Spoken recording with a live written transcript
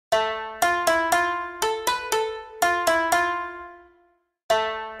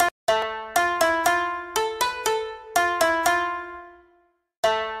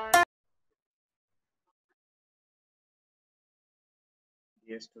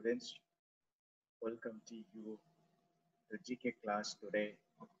Dear students, welcome to you to GK class today.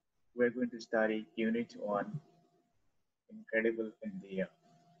 We are going to study Unit 1, Incredible India.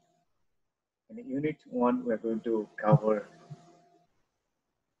 In Unit 1, we are going to cover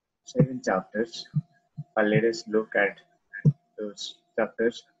 7 chapters. Let us look at those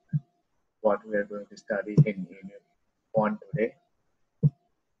chapters, what we are going to study in Unit 1 today.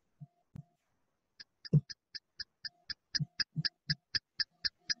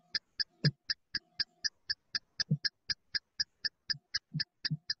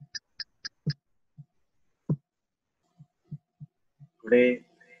 Today,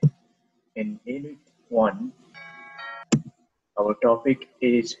 in Unit 1, our topic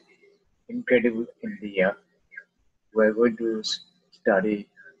is Incredible India. We are going to study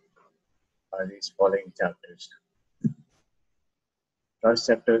these following chapters. First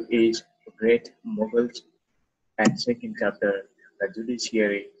chapter is Great Mughals, and second chapter, the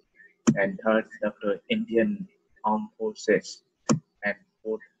judiciary, and third chapter, Indian armed forces, and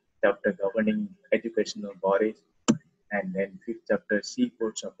fourth chapter, governing educational bodies, and then fifth chapter,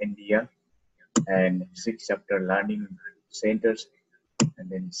 seaports of India, and sixth chapter, learning centers, and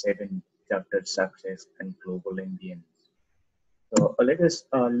then seventh chapter, success and global Indians. So let us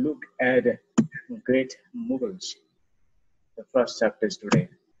look at Great Mughals, the first chapters today.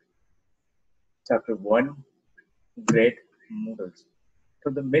 Chapter 1, Great Mughals.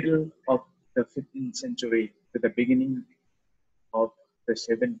 From the middle of the 15th century to the beginning of the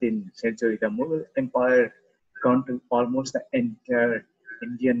 17th century, the Mughal Empire controlled almost the entire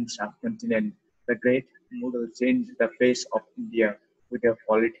Indian subcontinent. The Great Mughals changed the face of India with their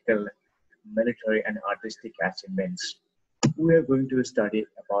political, military, and artistic achievements. We are going to study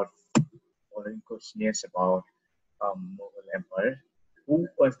about following questions about Mughal Empire. Who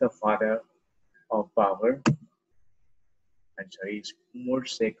was the father of Babur? Answer is Umar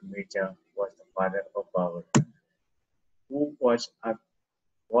Sheikh Mirza was the father of Babur.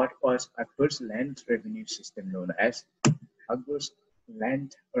 What was Akbar's land revenue system known as? Akbar's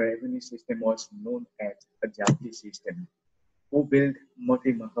land revenue system was known as a Jati system. Who built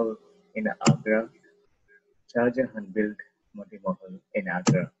Moti Mahal in Agra? Shah Jahan built Moti Mahal in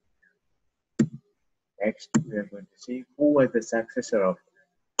Agra. Next, we are going to see who was the successor of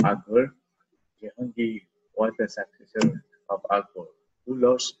Akbar. Jahangir was the successor of Akbar. Who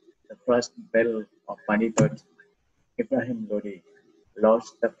lost the first battle of Panipat? Ibrahim Lodi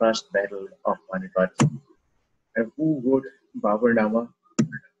lost the first battle of Panipat. And who wrote Baburnama?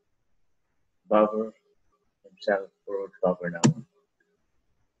 Babur himself wrote Baburnama.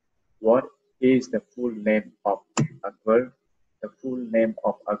 What is the full name of Akbar? The full name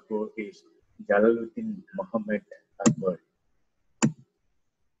of Akbar is Jalaluddin Muhammad Akbar.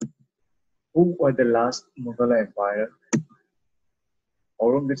 Who was the last Mughal Empire?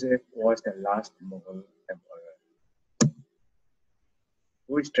 Aurangzeb was the last Mughal emperor.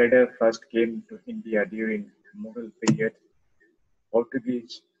 Which trader first came to India during Mughal period?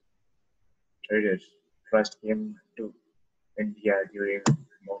 Portuguese traders first came to India during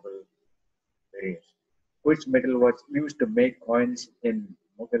Mughal period. Which metal was used to make coins in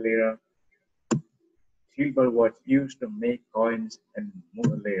Mughal era? Silver was used to make coins in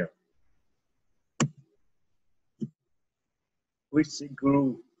Mughal era. Which Sikh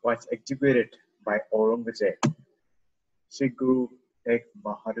Guru was executed by Aurangzeb? Sikh Guru Tegh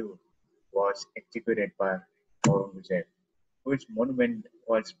Bahadur was executed by Aurangzeb. Which monument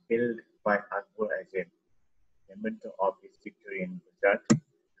was built by Akbar as a memento of his victory in Gujarat?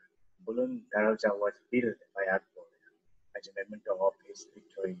 Buland Darwaza was built by Akbar as a memento of his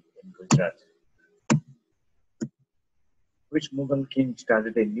victory in Gujarat. Which Mughal king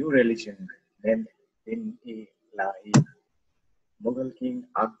started a new religion named Din-e-Ilahi? Mughal king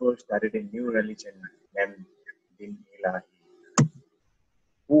Akbar started a new religion named Din-e-Ilahi.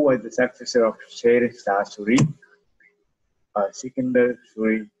 Who was the successor of Sher Shah Suri? Sikandar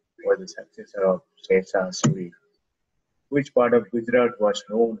Suri was the successor of Sher Shah Suri. Which part of Gujarat was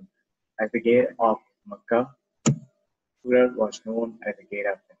known as the Gate of Makkah? Surat was known as the Gate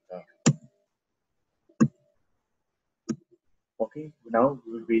of Makkah. Okay, now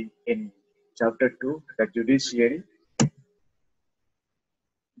we will be in chapter 2, the judiciary.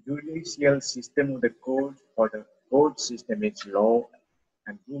 Judicial system of the court or the court system is law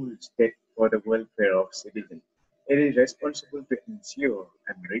and rules that for the welfare of citizens. It is responsible to ensure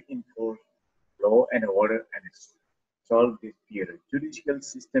and reinforce law and order and solve disputes. Judicial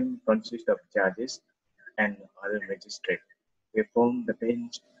system consists of judges and other magistrates. They form the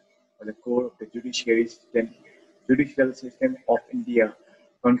bench or the core of the judiciary system. Judicial system of India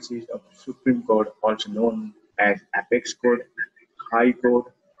consists of Supreme Court, also known as Apex Court, High Court,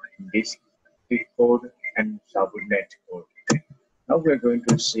 District Court, and Subordinate Court. Now we are going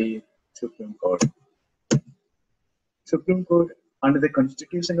to see Supreme Court. Supreme Court, under the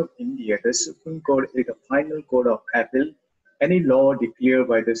Constitution of India, the Supreme Court is the final court of appeal. Any law declared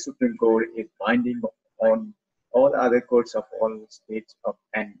by the Supreme Court is binding on all other courts of all states of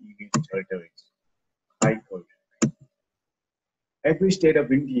and union territories. High Court. Every state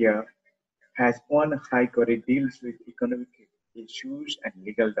of India has one High Court. It deals with economic issues and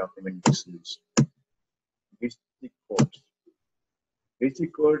legal document issues. District Courts.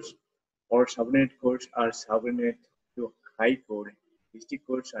 District Courts or subordinate courts are subordinate to High Court. District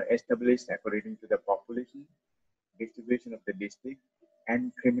courts are established according to the population, distribution of the district,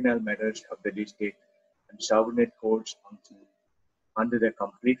 and criminal matters of the district, and subordinate courts function under the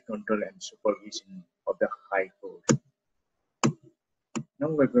complete control and supervision of the High Court. Now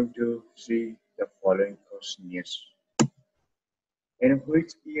we're going to see the following questions. In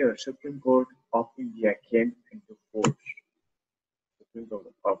which year Supreme Court of India came into force? Supreme Court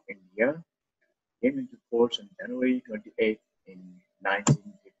of India came into force on January 28 in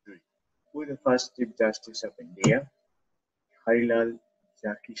 1953. Who is the first Chief Justice of India? Harilal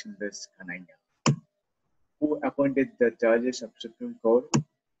Jakisundas Kanaya. Who appointed the judges of Supreme Court?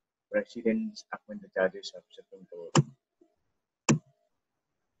 Presidents appoint the judges of Supreme Court.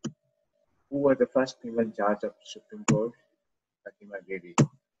 Who was the first female judge of Supreme Court? Fatima Devi.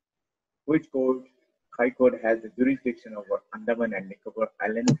 Which court? High Court has the jurisdiction over Andaman and Nicobar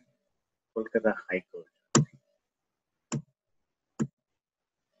Islands? Kolkata High Court.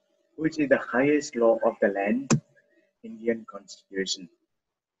 Which is the highest law of the land? Indian Constitution.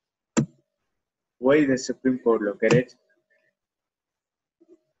 Where is the Supreme Court located?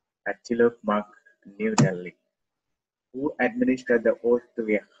 At Tilak Marg, New Delhi. Who administered the oath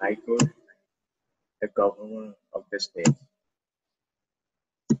to a High Court? The governor of the state.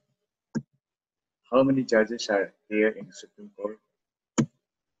 How many judges are there in the Supreme Court?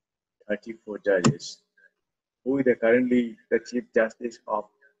 34 judges. Who is currently the Chief Justice of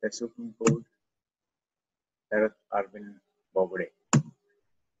the Supreme Court? Sarath Arvind Bobde.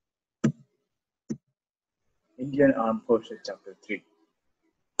 Indian Armed Forces Chapter 3.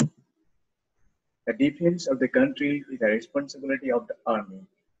 The defense of the country is the responsibility of the Army,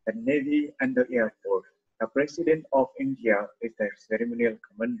 the Navy, and the Air Force. The President of India is the ceremonial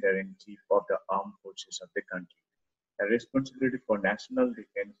commander-in-chief of the armed forces of the country. The responsibility for national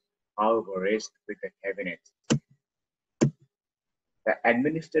defense, however, rests with the cabinet. The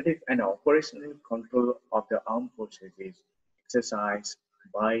administrative and operational control of the armed forces is exercised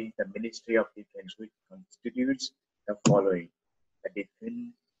by the Ministry of Defense, which constitutes the following: the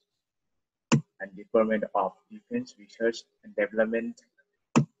Defense and Department of Defense Research and Development,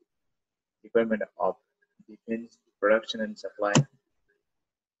 Department of Defense Production and Supply,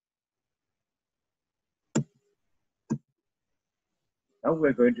 now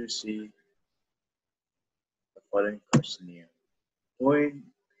we're going to see the following question here. When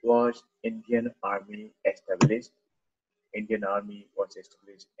was Indian Army established? Indian Army was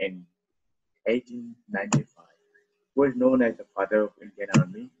established in 1895. Who is known as the father of Indian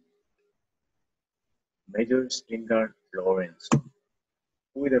Army? Major Stringer Lawrence.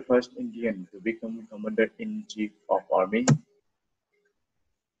 Who is the first Indian to become Commander-in-Chief of Army?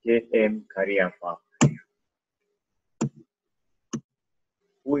 K.M. Cariappa.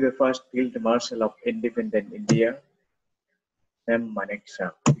 Who is the first Field Marshal of Independent India? M.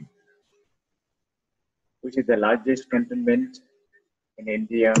 Manekshaw. Which is the largest cantonment in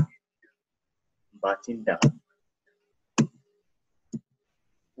India? Bathinda.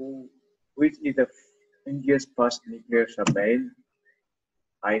 Which is the India's first nuclear submarine?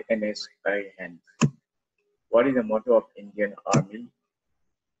 INS Arihant. What is the motto of Indian Army?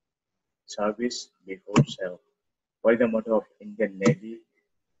 Service before self. What is the motto of Indian Navy?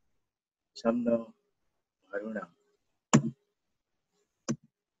 Samna Bharuna.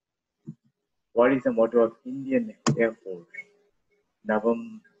 What is the motto of Indian Air Force?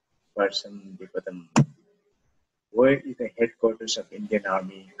 Navam Parsam Dipadam. Where is the headquarters of Indian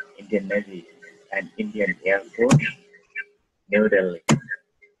Army, Indian Navy, and Indian Air Force? New Delhi.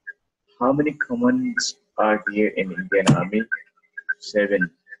 How many commands are there in Indian Army? 7.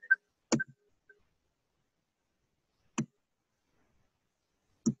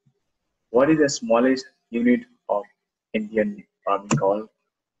 What is the smallest unit of Indian Army called?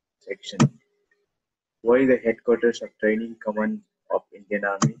 Section. Where is the headquarters of Training Command of Indian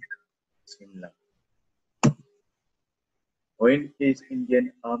Army? Simla. When is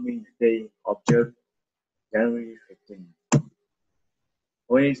Indian Army Day observed? January 15.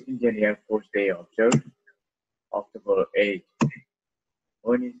 When is Indian Air Force Day observed? October 8.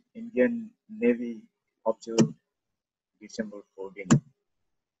 One is Indian Navy observed December 14.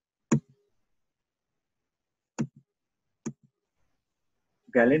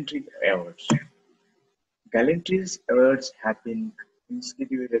 Gallantry Awards. Gallantry awards have been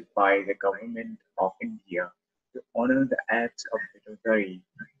instituted by the Government of India to honor the acts of bravery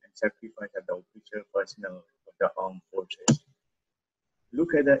and sacrifice of the official personnel of the armed forces.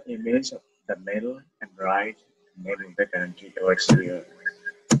 Look at the image of the medal and write the name of the Gallantry Awards here.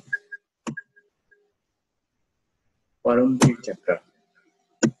 Paramveer Chakra.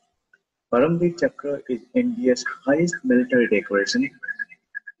 Paramveer Chakra is India's highest military decoration,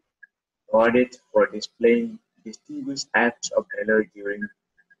 awarded for displaying distinguished acts of valor during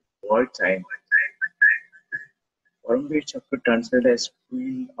wartime. Paramveer Chakra translated as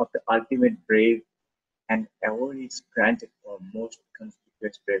 "Wheel of the Ultimate Brave", an award is granted for most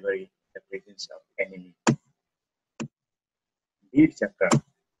conspicuous bravery in the presence of enemy. Veer Chakra.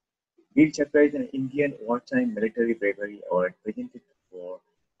 Veer Chakra is an Indian wartime military bravery award presented for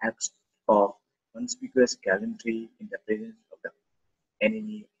acts of conspicuous gallantry in the presence of the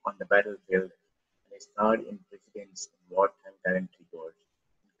enemy on the battlefield and is third in precedence in wartime gallantry awards.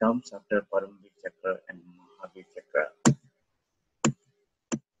 It comes after Paramveer Chakra and Mahavir Chakra.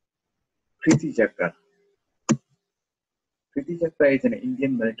 Kriti Chakra. Kriti Chakra is an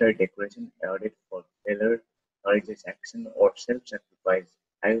Indian military decoration awarded for valor, courageous action, or self-sacrifice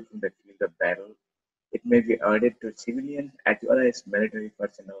either from the field of battle. It may be awarded to civilians as well as military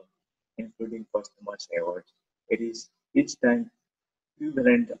personnel, including posthumous awards. It is each time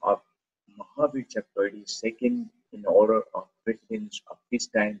equivalent of Mahavir Chakra. It is second in order of precedence of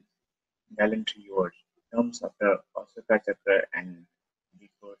peacetime gallantry awards. It comes after Ashoka Chakra and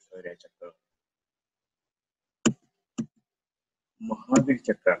before Shaurya Chakra. Mahavir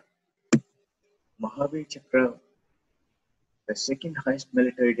Chakra. Mahavir Chakra, the second highest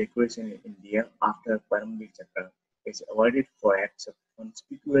military decoration in India after Paramveer Chakra, is awarded for acts of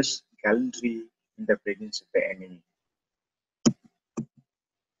conspicuous gallantry in the presence of the enemy.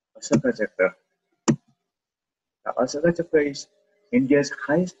 Ashoka Chakra. The Ashoka Chakra is India's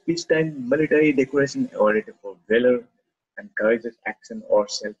highest peacetime military decoration awarded for valor and courageous action or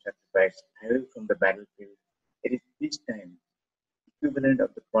self-sacrifice either from the battlefield. It is peacetime equivalent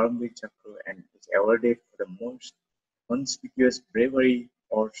of the Paramveer Chakra and is awarded for the most conspicuous bravery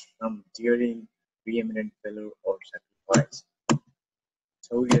or some daring, preeminent valor or sacrifice.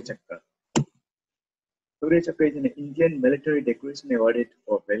 Shaurya Chakra. Shaurya Chakra is an Indian military decoration awarded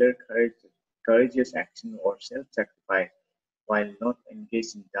for valor, courageous action or self-sacrifice while not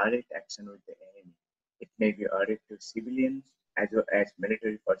engaged in direct action with the enemy. It may be awarded to civilians as well as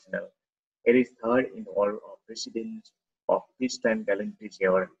military personnel. It is third in order of precedence of peacetime gallantry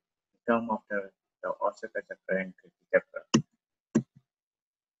award, come after the Ashoka Chakra and Kirti Chakra.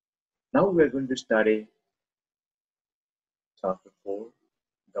 Now we are going to study Chapter 4,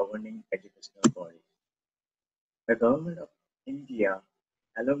 Governing Educational Bodies. The Government of India,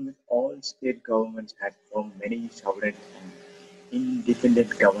 along with all state governments, has formed many sovereign and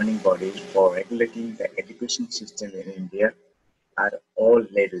independent governing bodies for regulating the education system in India at all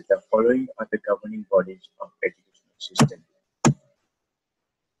levels. The following are the governing bodies of the educational system.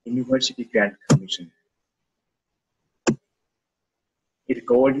 University Grant Commission. It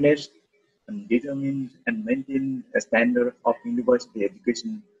coordinates and determines and maintains the standard of university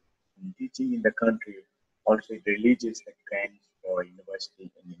education and teaching in the country. Also, it releases the grants for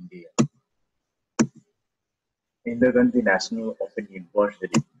university in India. Indira Gandhi National Open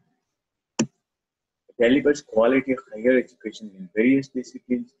University. It delivers quality higher education in various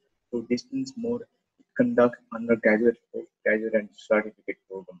disciplines through distance mode. It conducts undergraduate, postgraduate, and certificate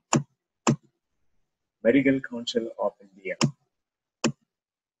programs. Medical Council of India.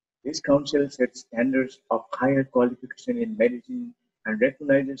 This council sets standards of higher qualification in medicine and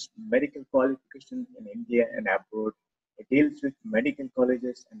recognizes medical qualification in India and abroad. It deals with medical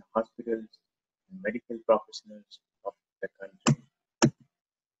colleges and hospitals and medical professionals of the country.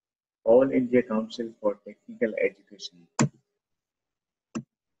 All India Council for Technical Education.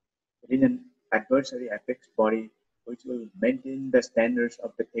 It is an advisory apex body which will maintain the standards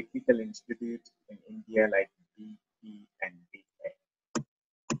of the technical institutes in India like BE and BA.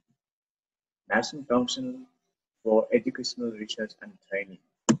 National Council for Educational Research and Training.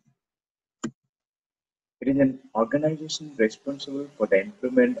 It is an organization responsible for the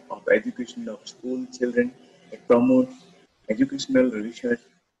improvement of education of school children. It promotes educational research,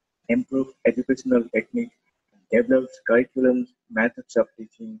 improves educational techniques, and develops curriculums, methods of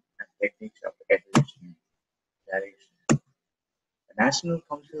teaching, and techniques of evaluation. The National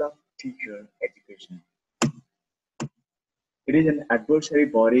Council of Teacher Education. It is an advisory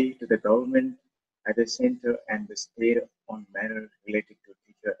body to the government at the center and the state on matters related to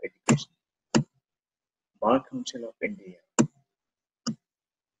teacher education. Bar Council of India.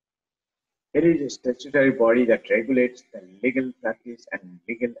 It is a statutory body that regulates the legal practice and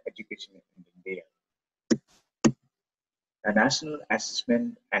legal education in India. The National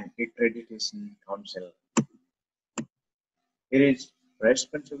Assessment and Accreditation Council. It is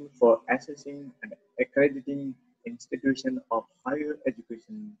responsible for assessing and accrediting institutions of higher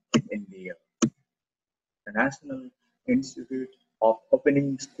education in India. The National Institute of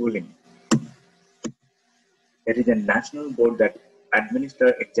Opening Schooling. It is a national board that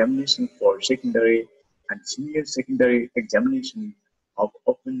administers examination for secondary and senior secondary examination of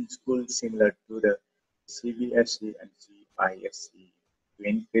open schools similar to the CBSE and CISE to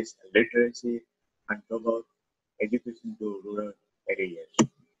increase literacy and promote education to rural areas.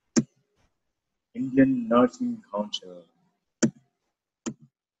 Indian Nursing Council.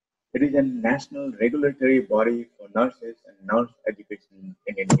 It is a national regulatory body for nurses and nurse education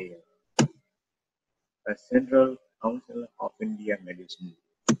in India. The Central Council of Indian Medicine.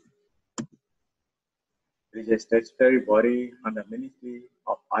 It is a statutory body under Ministry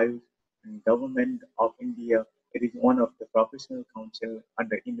of Ayush and Government of India. It is one of the professional council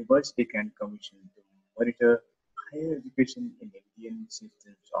under University and Commission to monitor higher education in Indian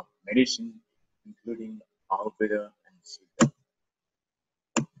systems of medicine, including Ayurveda and Siddha.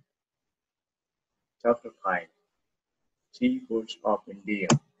 Chapter 5. Sea Coast of India.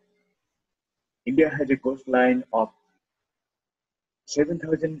 India has a coastline of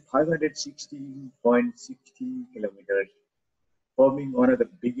 7,516.16 kilometers, forming one of the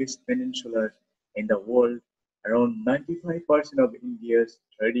biggest peninsulas in the world. Around 95% of India's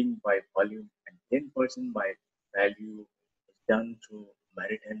trading by volume and 10% by value is done through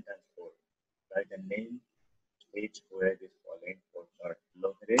maritime transport. By the name states where these following ports are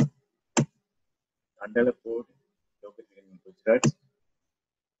located: Kandala Port, located in Gujarat;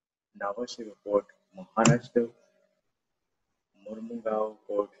 Nhava Sheva Port, Maharashtra; Murmugao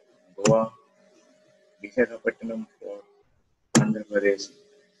Port, Goa; Visakhapatnam Port, Andhra Pradesh;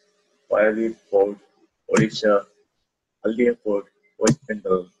 Paradip Port, Odisha; Haldia Port, West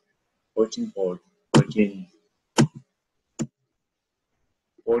Bengal; Cochin Port, Cochin;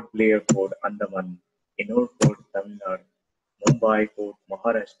 Port Blair Port, Andaman; Ennore Port, Tamil Nadu; Mumbai Port,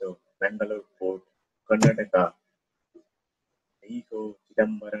 Maharashtra; Bangalore Port, Karnataka; Mexico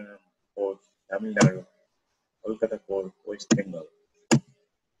Chidambaram Port, Tamil Nadu; Kolkata Port, West Bengal.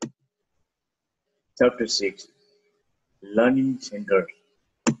 Chapter 6. Learning Centers.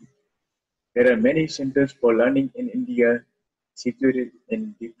 There are many centers for learning in India situated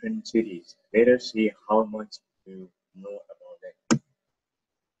in different cities. Let us see how much you know about it.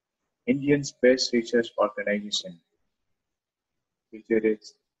 Indian Space Research Organization, situated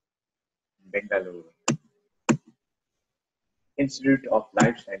in Bengaluru. Institute of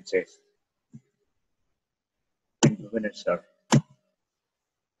Life Sciences in Bhubaneswar.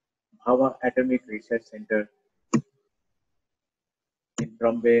 Bhava Atomic Research Center in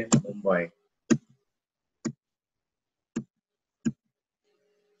Bombay, Mumbai.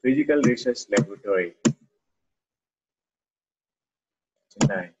 Physical Research Laboratory,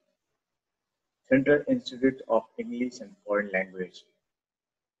 Chennai. Central Institute of English and Foreign Language,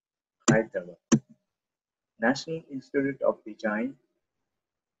 Hyderabad. National Institute of Design,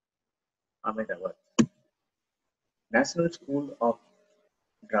 Ahmedabad. National School of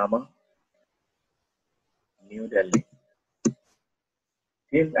Drama, New Delhi.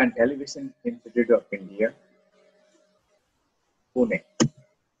 Film and Television Institute of India, Pune.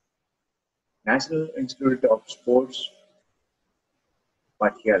 National Institute of Sports,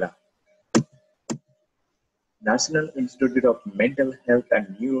 Patiala. National Institute of Mental Health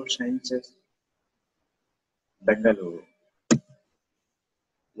and Neurosciences, Bengaluru.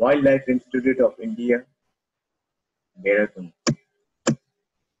 Wildlife Institute of India, Dehradun.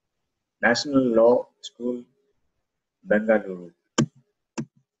 National Law School, Bengaluru.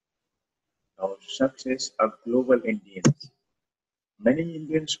 Our success are global Indians. Many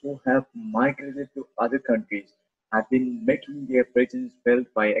Indians who have migrated to other countries have been making their presence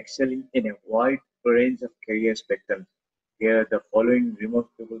felt by excelling in a wide range of career spectrums. Here are the following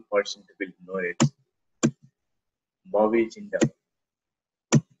remarkable persons to be noted. Bobby Jindal.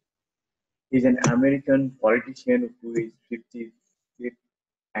 He is an American politician who is 55th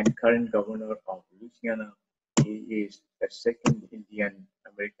and current governor of Louisiana. He is the second Indian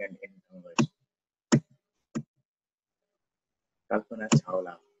American in Congress. Kalpana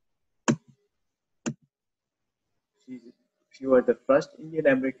Chawla. She was the first Indian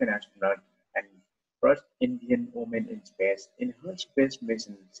American astronaut and First Indian woman in space. In her space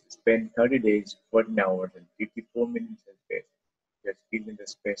mission, she spent 30 days, 14 hours, and 54 minutes in space. She was killed in the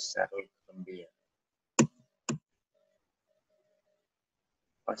space shuttle from the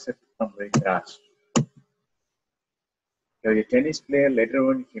Asif Amrit Raj. He was a tennis player. Later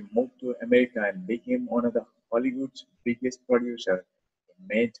on, he moved to America and became one of the Hollywood's biggest producers. He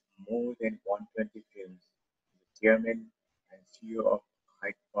made more than 120 films. He is the chairman and CEO of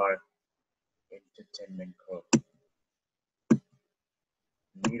Hyde Park Entertainment Corp.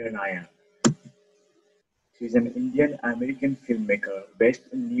 Meera Nayak. She is an Indian-American filmmaker based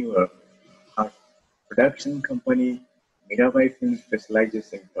in New York. Her production company, Mirabai Film,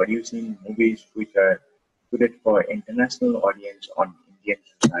 specializes in producing movies which are suited for international audience on Indian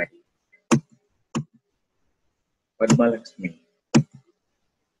society. Padma Lakshmi.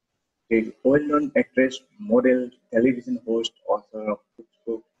 She is a well-known actress, model, television host, author of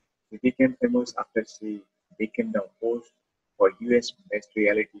cookbooks. She became famous after she became the host for US-based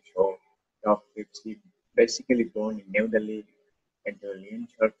reality show Top 50. Basically born in New Delhi into a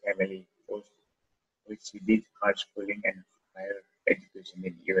Lienchar family, post which she did her schooling and higher education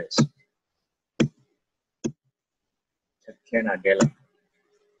in US. Satya Nadella.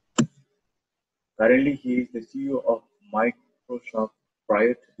 Currently, he is the CEO of Microsoft.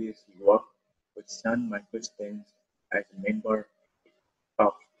 Prior to this, he worked with Sun Microsystems as a member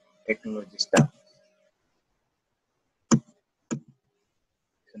of technology staff.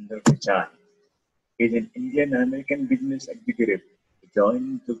 Sundar Pichai is an Indian-American business executive. He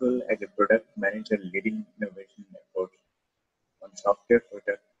joined Google as a product manager leading innovation efforts on software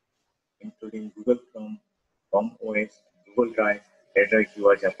products including Google Chrome, Chrome OS, Google Drive. Later, he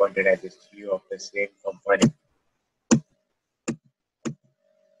was appointed as the CEO of the same company.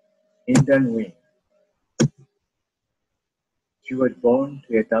 Indian Wing. She was born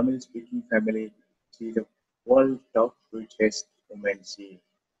to a Tamil-speaking family. She is the world's top richest woman. She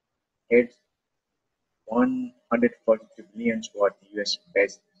heads 143 billion worth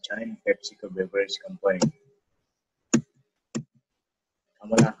US-based giant PepsiCo beverage company.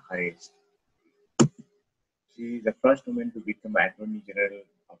 Kamala Harris. She is the first woman to become Attorney General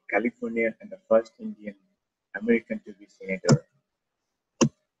of California and the first Indian American to be Senator.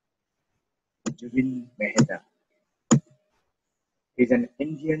 Jubin Mehta is an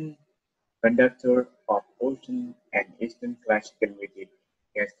Indian conductor of Western and Eastern classical music.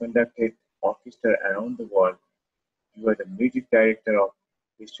 He has conducted orchestras around the world. He was the music director of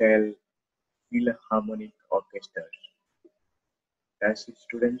Israel Philharmonic Orchestra. That's it,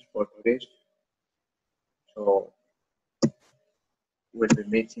 students, for today. So we'll be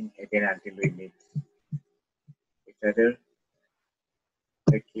meeting again until we meet each other.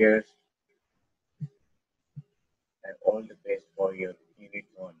 Take care and all the best for your Unit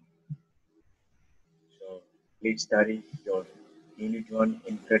 1. So please study your Unit 1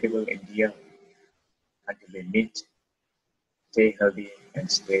 Incredible India until we meet. Stay healthy and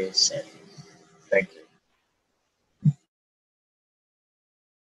stay safe. Thank you.